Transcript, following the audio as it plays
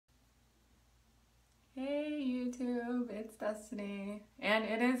Destiny, and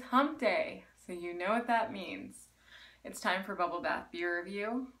it is hump day, so you know what that means. It's time for BubbleBath beer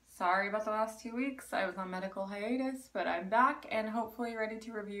review. Sorry about the last 2 weeks. I was on medical hiatus, but I'm back and hopefully ready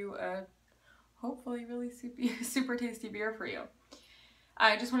to review a hopefully really super tasty beer for you.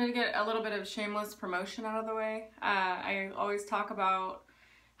 I just wanted to get a little bit of shameless promotion out of the way. I always talk about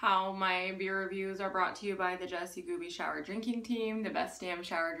how my beer reviews are brought to you by the Jesse Gooby Shower drinking team, the best damn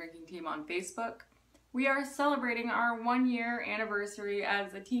shower drinking team on Facebook. We are celebrating our 1-year anniversary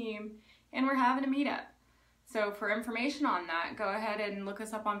as a team, and we're having a meetup. So for information on that, go ahead and look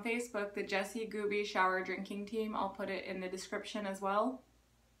us up on Facebook, the Jesse Gooby Shower drinking team. I'll put it in the description as well.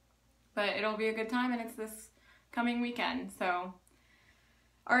 But it'll be a good time, and it's this coming weekend. So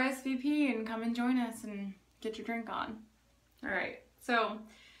RSVP and come and join us and get your drink on. All right, so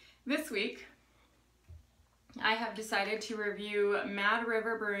this week I have decided to review Mad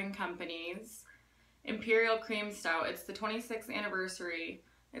River Brewing Company's Imperial Cream Stout. It's the 26th anniversary.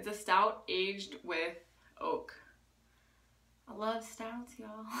 It's a stout aged with oak. I love stouts,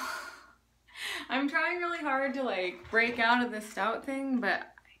 y'all. I'm trying really hard to like break out of this stout thing, but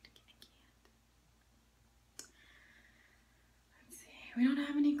I can't. Let's see. We don't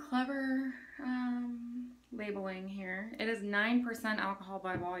have any clever labeling here. It is 9% alcohol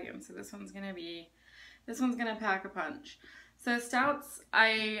by volume, so this one's gonna pack a punch. So stouts,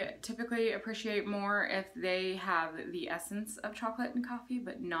 I typically appreciate more if they have the essence of chocolate and coffee,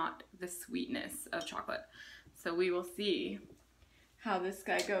 but not the sweetness of chocolate. So we will see how this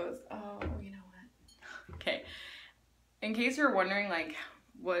guy goes. Oh, you know what? Okay. In case you're wondering like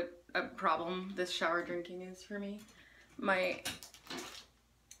what a problem this shower drinking is for me, my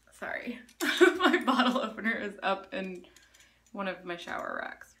bottle opener is up in one of my shower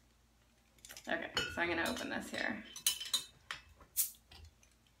racks. Okay, so I'm gonna open this here.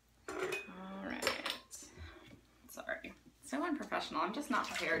 Sorry. So unprofessional. I'm just not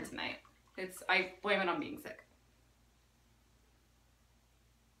prepared tonight. I blame it on being sick.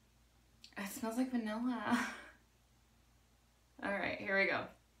 It smells like vanilla. Alright, here we go.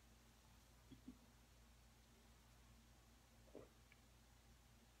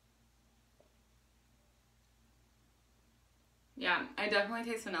 Yeah, I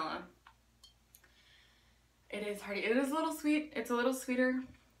definitely taste vanilla. It is hearty. It is a little sweet. It's a little sweeter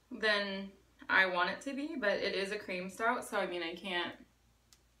than I want it to be, but it is a cream stout, so I mean you can't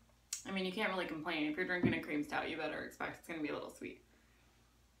really complain. If you're drinking a cream stout, you better expect it's gonna be a little sweet.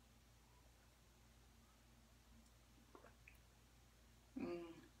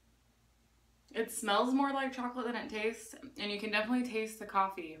 It smells more like chocolate than it tastes, and you can definitely taste the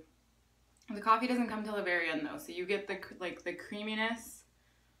coffee. The coffee doesn't come till the very end though, so you get the creaminess.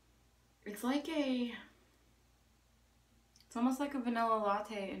 It's almost like a vanilla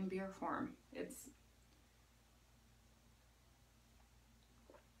latte in beer form.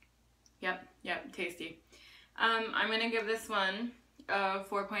 Yep, tasty. I'm gonna give this one a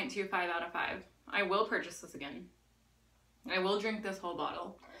 4.25 out of 5. I will purchase this again. I will drink this whole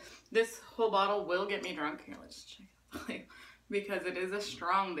bottle. This whole bottle will get me drunk. Here, let's check it because it is a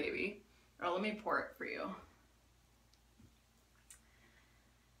strong baby. Oh, let me pour it for you.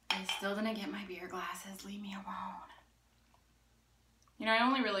 I still didn't get my beer glasses. Leave me alone. You know, I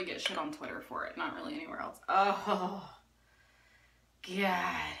only really get shit on Twitter for it, not really anywhere else. Oh,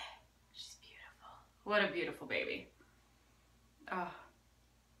 God. She's beautiful. What a beautiful baby. Oh.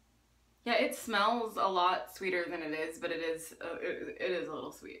 Yeah, it smells a lot sweeter than it is, but it is a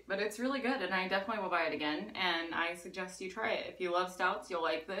little sweet. But it's really good, and I definitely will buy it again, and I suggest you try it. If you love stouts, you'll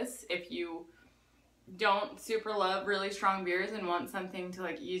like this. If you don't super love really strong beers and want something to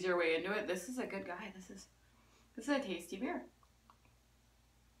like ease your way into it, this is a good guy. This is a tasty beer.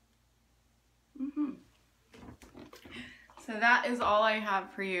 So that is all I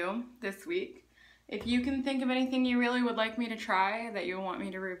have for you this week. If you can think of anything you really would like me to try that you want me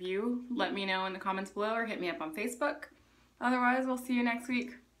to review, let me know in the comments below or hit me up on Facebook. Otherwise, we'll see you next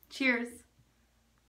week. Cheers!